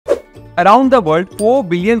Around the world, 4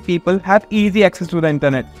 billion people have easy access to the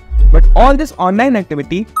internet. But all this online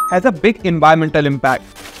activity has a big environmental impact.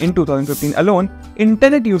 In 2015 alone,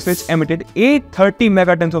 internet usage emitted 830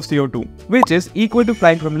 megatons of CO2, which is equal to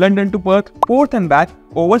flying from London to Perth, forth and back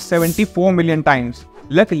over 74 million times.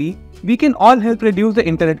 Luckily, we can all help reduce the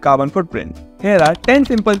internet carbon footprint. Here are 10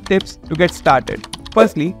 simple tips to get started.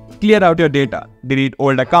 Firstly, clear out your data. Delete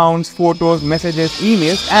old accounts, photos, messages,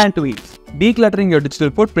 emails, and tweets. Decluttering your digital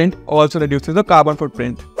footprint also reduces the carbon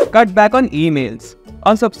footprint. Cut back on emails.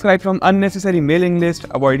 Unsubscribe from unnecessary mailing lists,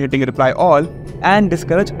 avoid hitting reply all, and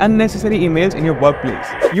discourage unnecessary emails in your workplace.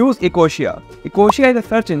 Use Ecosia. Ecosia is a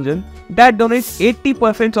search engine that donates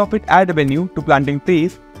 80% of its ad revenue to planting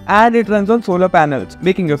trees, and it runs on solar panels,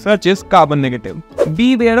 making your searches carbon negative.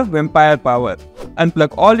 Beware of vampire power.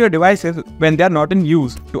 Unplug all your devices when they are not in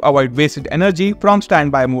use to avoid wasted energy from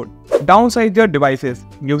standby mode. Downsize your devices.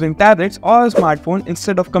 Using tablets or a smartphone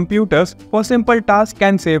instead of computers for simple tasks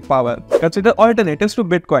can save power. Consider alternatives to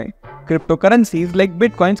Bitcoin. Cryptocurrencies like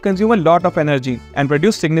Bitcoins consume a lot of energy and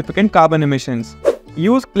produce significant carbon emissions.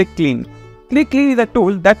 Use ClickClean. ClickClean is a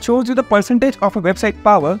tool that shows you the percentage of a website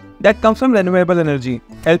power that comes from renewable energy,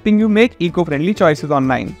 helping you make eco-friendly choices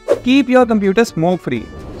online. Keep your computer smoke-free.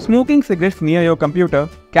 Smoking cigarettes near your computer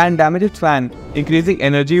can damage its fan, increasing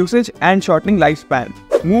energy usage and shortening lifespan.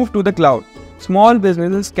 Move to the cloud. Small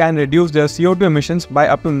businesses can reduce their CO2 emissions by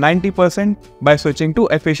up to 90% by switching to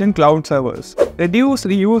efficient cloud servers. Reduce,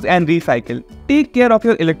 reuse, and recycle. Take care of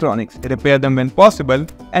your electronics, repair them when possible,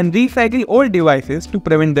 and recycle old devices to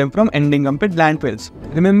prevent them from ending up in landfills.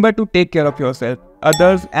 Remember to take care of yourself,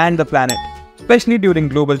 others, and the planet, especially during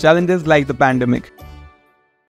global challenges like the pandemic.